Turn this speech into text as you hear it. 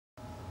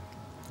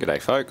G'day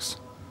folks.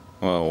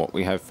 Well, what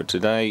we have for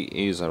today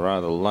is a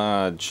rather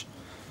large,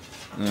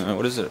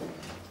 what is it?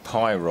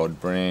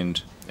 Pyrod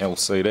brand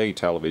LCD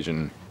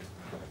television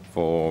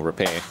for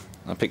repair.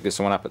 I picked this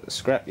one up at the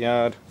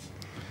scrapyard.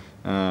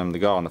 The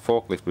guy on the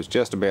forklift was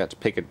just about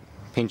to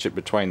pinch it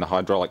between the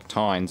hydraulic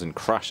tines and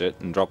crush it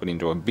and drop it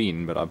into a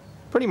bin, but I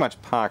pretty much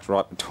parked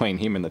right between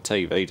him and the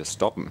TV to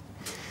stop him.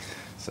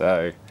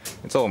 So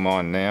it's all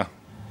mine now.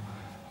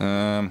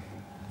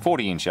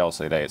 40-inch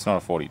LCD, it's not a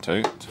 42,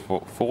 it's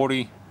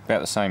 40,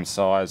 about the same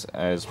size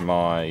as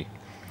my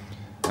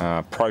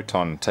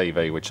Pyrod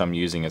TV, which I'm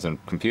using as a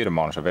computer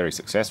monitor very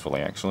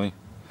successfully actually.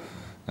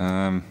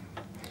 Yeah,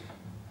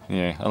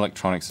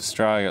 Electronics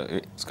Australia,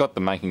 it's got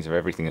the makings of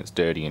everything that's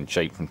dirty and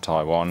cheap from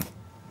Taiwan,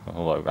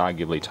 although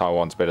arguably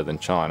Taiwan's better than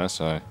China,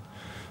 so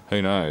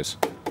who knows.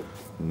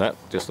 And that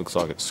just looks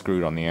like it's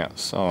screwed on the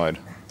outside.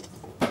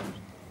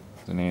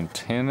 There's an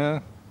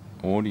antenna,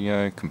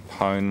 audio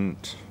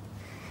component,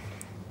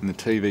 and the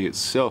TV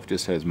itself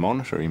just has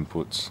monitor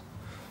inputs,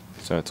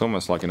 so it's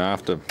almost like an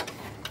after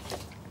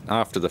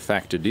the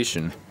fact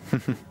addition.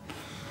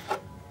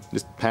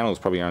 This panel is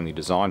probably only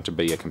designed to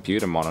be a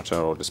computer monitor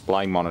or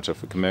display monitor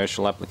for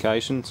commercial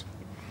applications,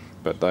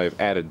 but they've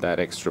added that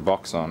extra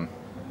box on.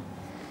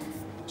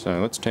 So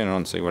let's turn it on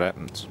and see what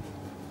happens.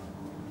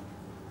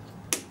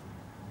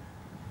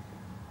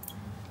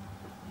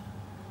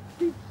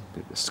 Bit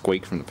of a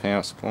squeak from the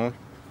power supply.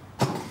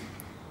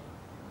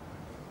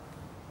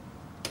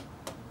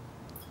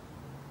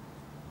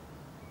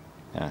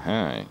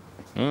 Aha.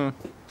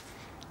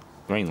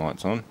 Green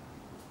light's on.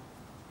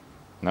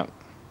 Nope.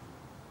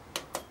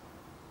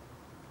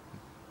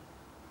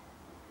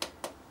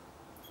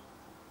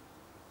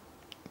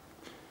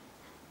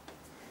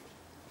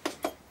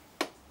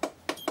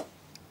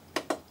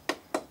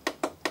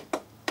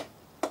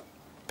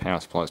 Power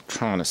supply's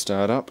trying to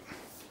start up.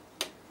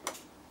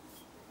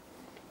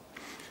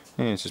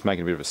 Yeah, it's just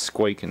making a bit of a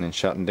squeak and then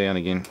shutting down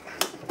again.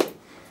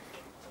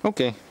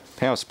 Okay,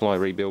 power supply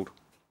rebuild.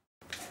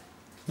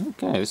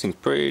 Okay, this thing's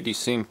pretty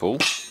simple.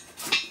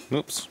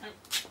 Oops,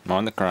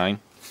 mind the crane.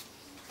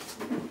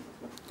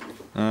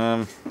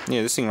 Yeah,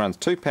 this thing runs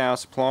two power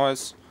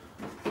supplies.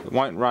 It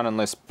won't run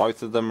unless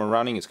both of them are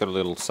running. It's got a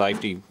little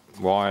safety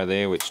wire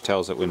there which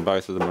tells it when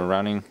both of them are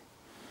running.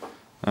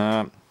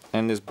 And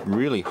there's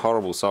really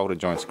horrible solder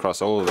joints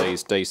across all of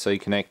these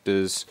DC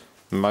connectors.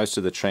 Most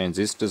of the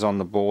transistors on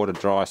the board are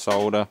dry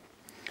solder.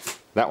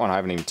 That one I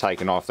haven't even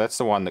taken off. That's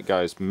the one that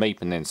goes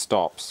meep and then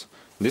stops.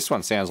 This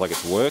one sounds like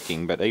it's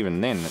working, but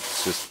even then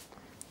it's just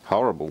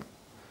horrible.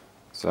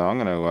 So I'm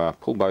going to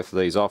pull both of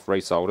these off,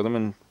 resolder them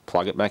and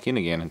plug it back in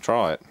again and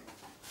try it.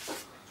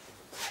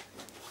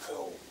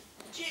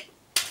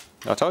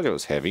 I told you it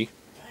was heavy.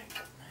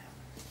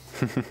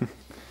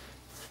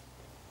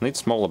 Need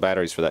smaller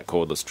batteries for that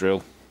cordless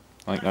drill.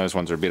 I think those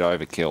ones are a bit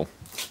overkill.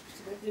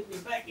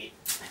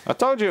 I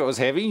told you it was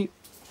heavy. You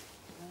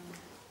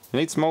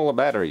need smaller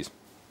batteries.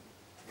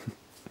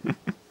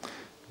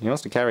 He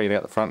wants to carry it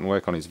out the front and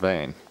work on his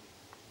van.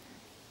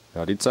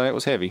 I did say it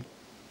was heavy.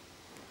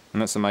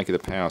 And that's the make of the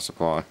power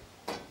supply.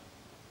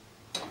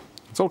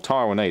 It's all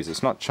Taiwanese,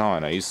 it's not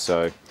Chinese,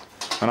 so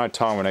I know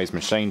Taiwanese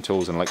machine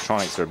tools and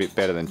electronics are a bit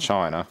better than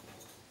China.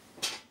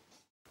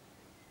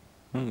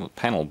 The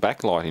panel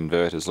backlight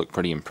inverters look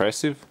pretty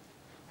impressive,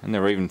 and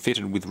they're even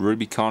fitted with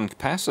Rubicon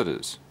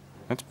capacitors.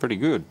 That's pretty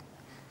good.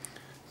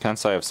 Can't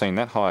say I've seen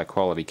that higher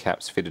quality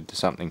caps fitted to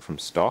something from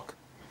stock.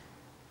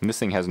 And this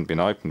thing hasn't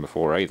been opened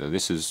before either.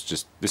 This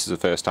is the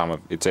first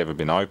time it's ever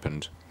been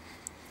opened.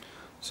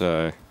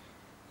 So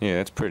yeah,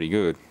 that's pretty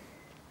good.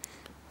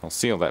 I'll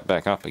seal that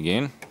back up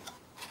again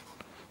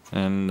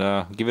and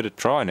give it a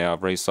try now.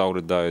 I've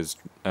resoldered those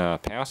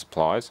power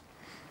supplies.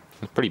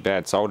 There's pretty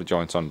bad solder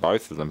joints on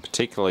both of them,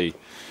 particularly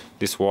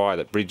this wire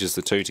that bridges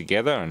the two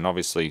together and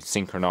obviously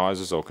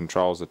synchronizes or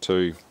controls the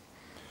two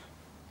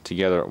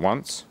together at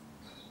once.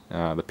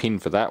 The pin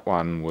for that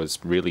one was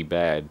really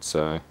bad,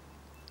 so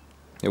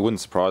it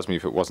wouldn't surprise me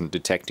if it wasn't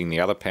detecting the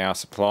other power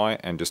supply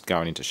and just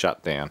going into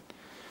shutdown.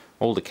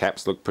 All the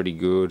caps look pretty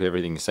good,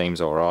 everything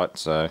seems alright,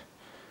 so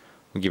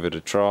we'll give it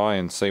a try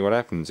and see what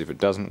happens. If it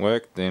doesn't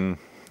work, then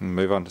we'll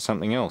move on to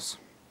something else.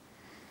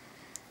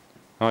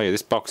 Oh yeah,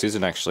 this box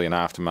isn't actually an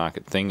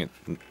aftermarket thing.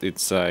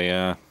 It's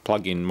a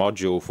plug-in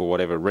module for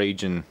whatever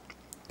region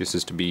this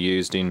is to be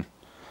used in.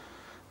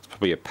 It's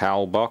probably a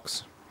PAL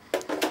box.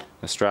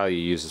 Australia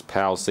uses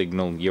PAL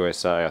signal,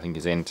 USA I think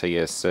is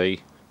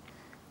NTSC.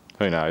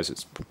 Who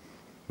knows,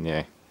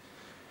 yeah.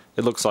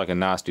 It looks like a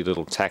nasty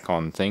little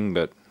tack-on thing,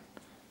 but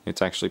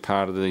it's actually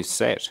part of the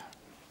set.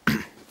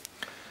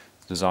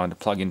 It's designed to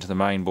plug into the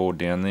main board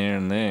down there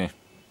and there.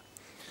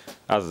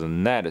 Other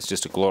than that, it's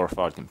just a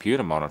glorified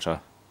computer monitor.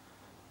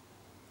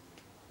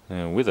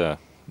 With a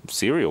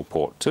serial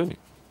port too.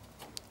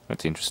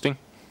 That's interesting.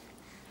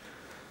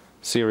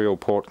 Serial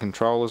port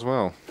control as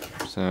well.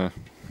 So,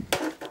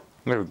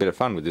 we'll have a bit of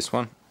fun with this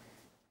one.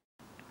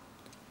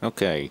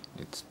 Okay,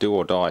 it's do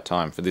or die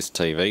time for this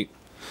TV.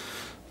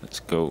 Let's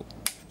go.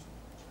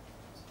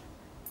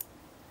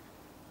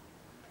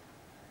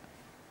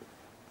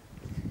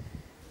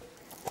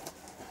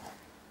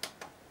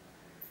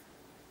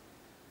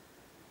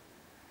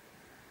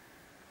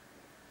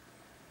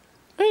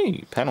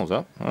 Hey, panel's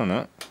up. Oh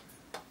no.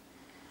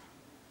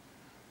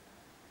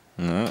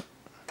 No.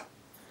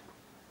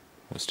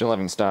 We're still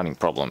having starting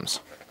problems.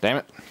 Damn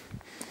it.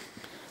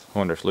 I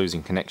wonder if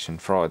losing connection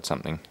fried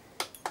something.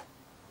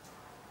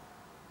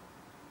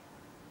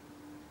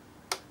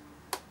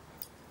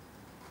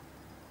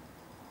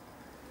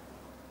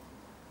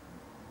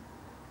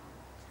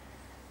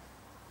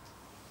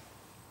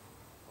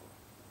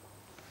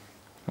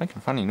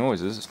 Making funny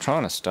noises. It's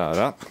trying to start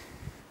up.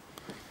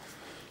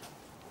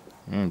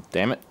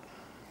 Damn it.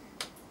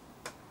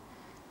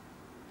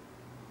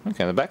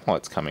 Okay, the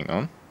backlight's coming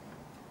on.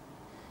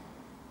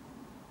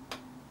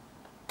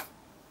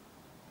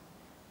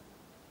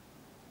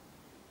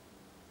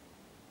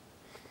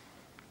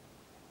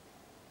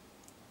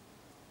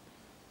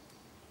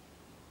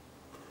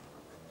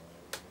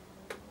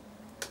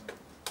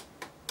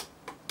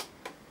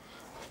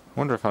 I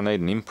wonder if I need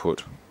an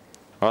input.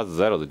 Either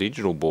that or the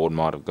digital board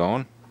might have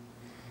gone.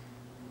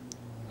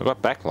 I've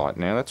got backlight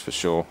now, that's for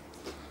sure.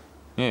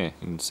 Yeah,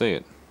 you can see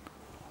it.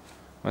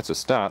 That's a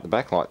start, the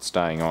backlight's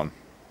staying on.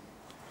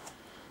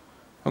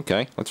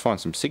 Okay, let's find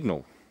some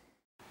signal.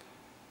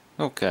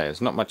 Okay, it's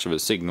not much of a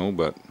signal,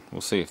 but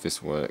we'll see if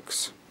this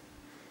works.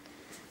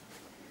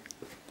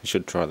 You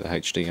should try the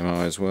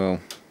HDMI as well.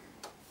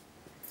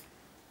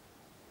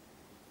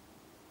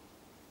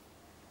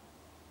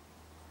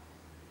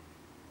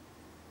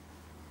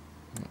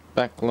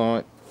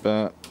 Backlight,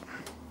 but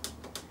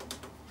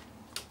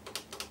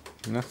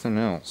nothing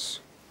else.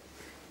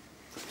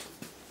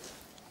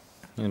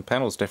 And the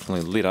panel's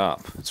definitely lit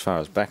up as far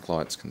as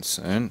backlight's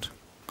concerned.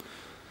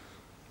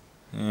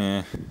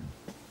 Yeah.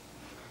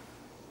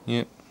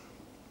 Yep.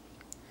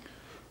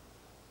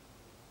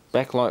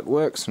 Backlight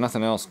works,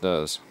 nothing else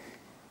does.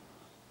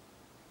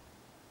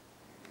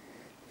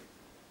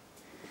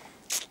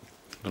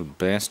 Little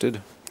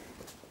bastard.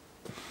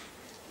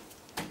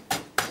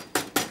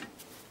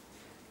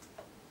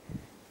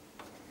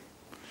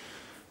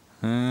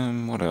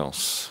 What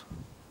else?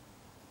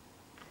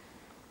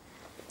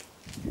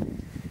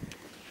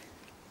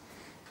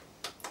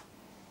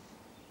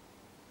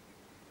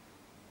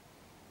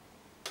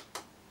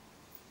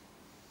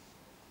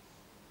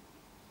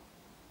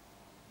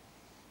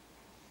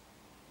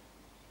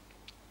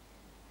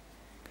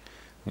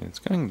 Yeah, it's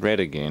going red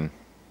again.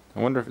 I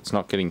wonder if it's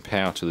not getting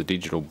power to the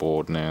digital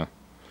board now.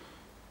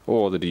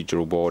 Or the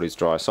digital board is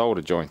dry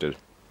solder jointed.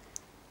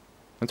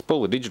 Let's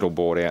pull the digital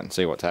board out and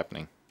see what's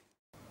happening.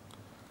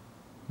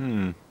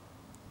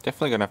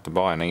 Definitely going to have to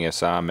buy an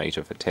ESR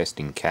meter for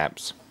testing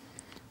caps.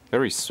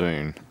 Very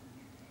soon.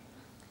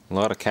 A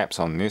lot of caps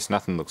on this,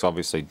 nothing looks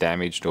obviously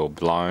damaged or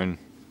blown.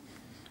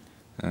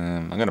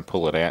 I'm going to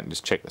pull it out and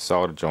just check the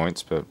solder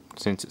joints, but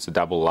since it's a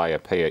double layer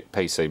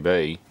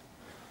PCB,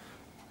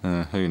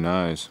 who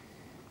knows.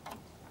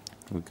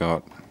 We've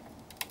got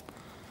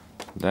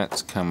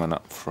that's coming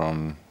up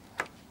from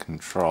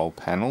control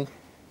panel.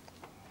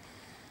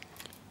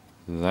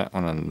 That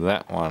one and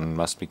that one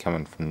must be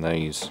coming from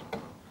these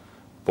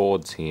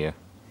boards here.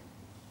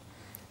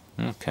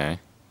 Okay,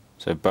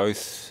 so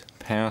both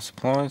power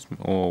supplies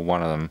or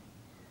one of them?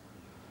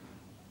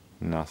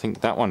 No, I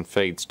think that one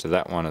feeds to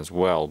that one as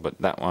well,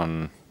 but that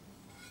one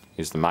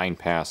is the main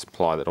power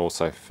supply that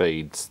also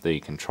feeds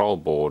the control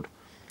board.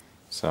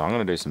 So I'm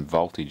going to do some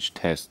voltage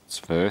tests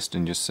first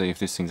and just see if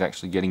this thing's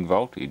actually getting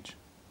voltage.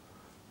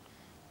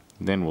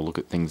 Then we'll look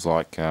at things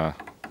like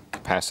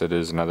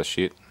capacitors and other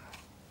shit.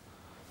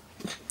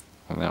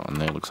 Well, that one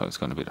there looks like it's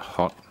gone a bit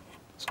hot.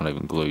 It's not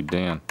even glued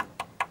down.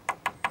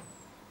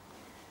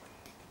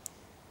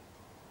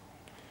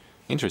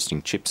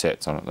 Interesting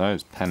chipsets on it,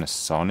 those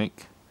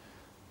Panasonic,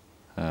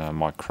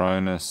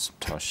 Micronis,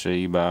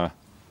 Toshiba,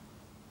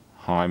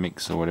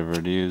 Hymix or whatever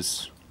it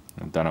is.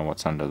 I don't know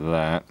what's under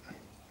that.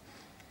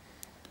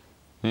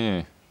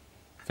 Yeah,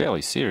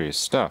 fairly serious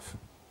stuff.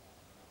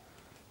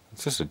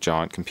 It's just a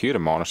giant computer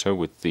monitor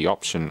with the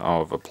option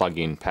of a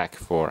plug-in pack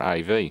for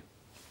AV. And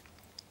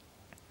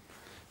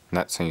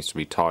that seems to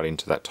be tied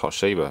into that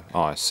Toshiba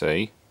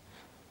IC,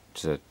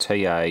 which is a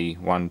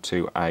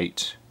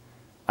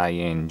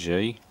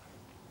TA128ANG.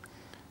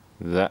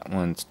 That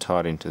one's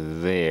tied into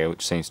there,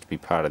 which seems to be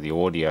part of the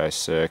audio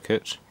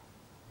circuit.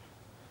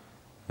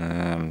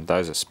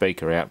 Those are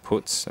speaker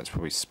outputs, that's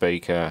probably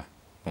speaker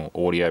or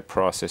audio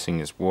processing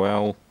as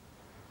well.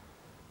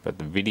 But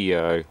the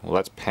video, well,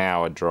 that's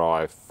power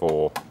drive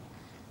for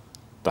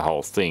the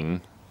whole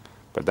thing,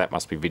 but that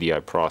must be video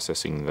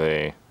processing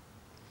there.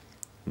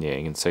 Yeah,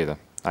 you can see the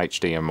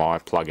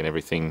HDMI plug and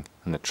everything,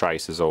 and the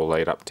traces all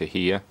lead up to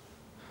here.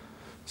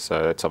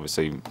 So that's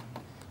obviously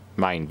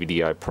main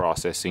video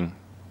processing.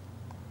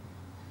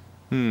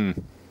 I'll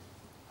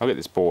get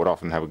this board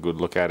off and have a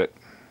good look at it.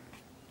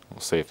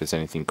 We'll see if there's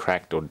anything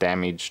cracked or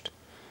damaged.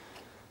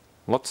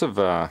 Lots of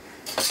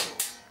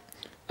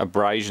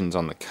abrasions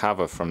on the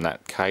cover from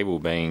that cable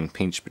being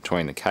pinched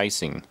between the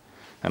casing,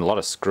 and a lot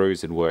of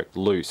screws had worked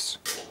loose.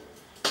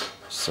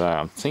 So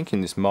I'm thinking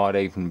this might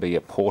even be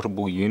a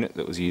portable unit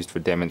that was used for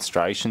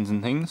demonstrations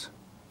and things.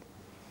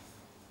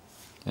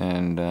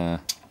 And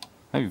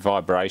maybe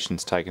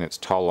vibration's taken its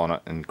toll on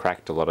it and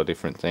cracked a lot of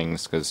different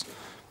things, because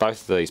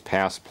both of these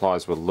power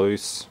supplies were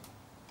loose.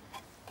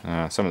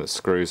 Some of the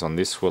screws on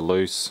this were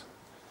loose.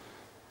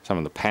 Some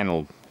of the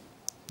panel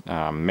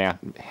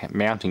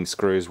mounting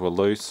screws were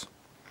loose.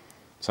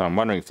 So I'm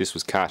wondering if this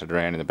was carted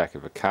around in the back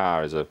of a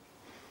car as a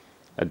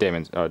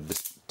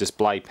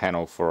display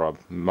panel for a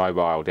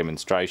mobile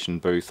demonstration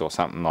booth or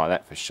something like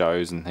that for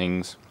shows and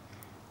things.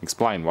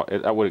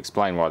 That would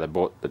explain why they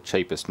bought the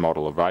cheapest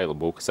model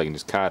available, because they can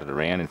just cart it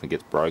around, and if it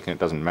gets broken it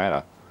doesn't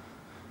matter.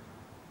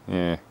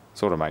 Yeah,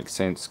 sort of makes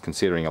sense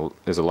considering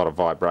there's a lot of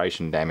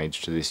vibration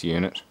damage to this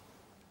unit.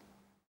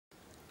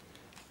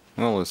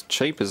 Well, as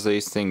cheap as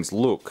these things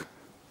look,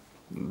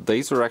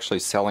 these were actually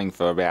selling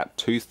for about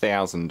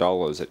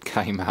 $2,000 at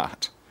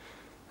Kmart.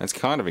 That's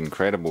kind of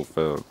incredible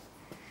for,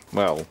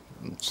 well,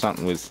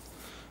 something with...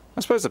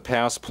 I suppose the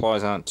power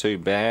supplies aren't too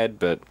bad,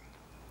 but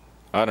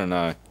I don't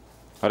know.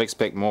 I'd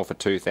expect more for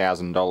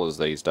 $2,000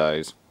 these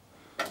days.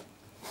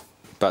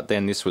 But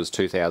then this was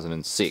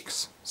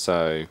 2006,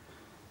 so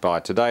by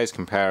today's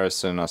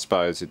comparison I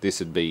suppose this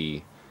would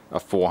be a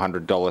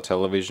 $400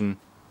 television.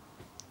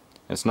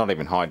 It's not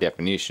even high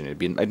definition.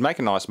 It'd make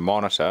a nice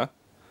monitor.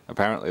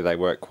 Apparently they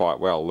work quite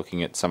well,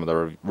 looking at some of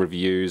the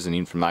reviews and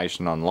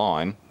information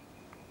online.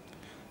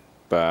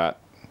 But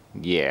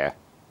yeah,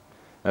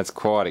 that's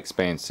quite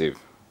expensive.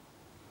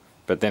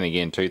 But then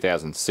again,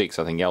 2006,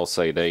 I think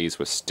LCDs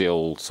were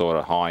still sort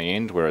of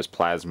high-end, whereas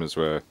plasmas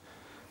were,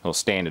 or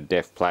standard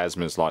def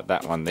plasmas like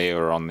that one there,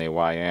 were on their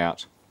way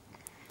out.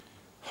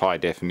 High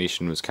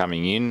definition was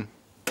coming in,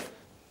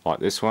 like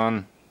this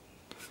one,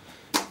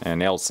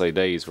 and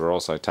LCDs were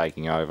also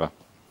taking over.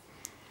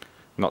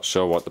 Not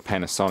sure what the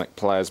Panasonic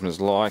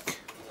plasma's like,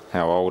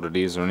 how old it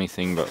is or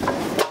anything, but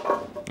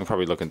we'll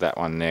probably look at that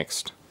one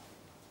next.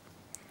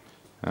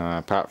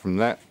 Apart from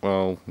that,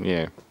 well,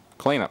 yeah,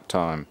 cleanup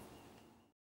time.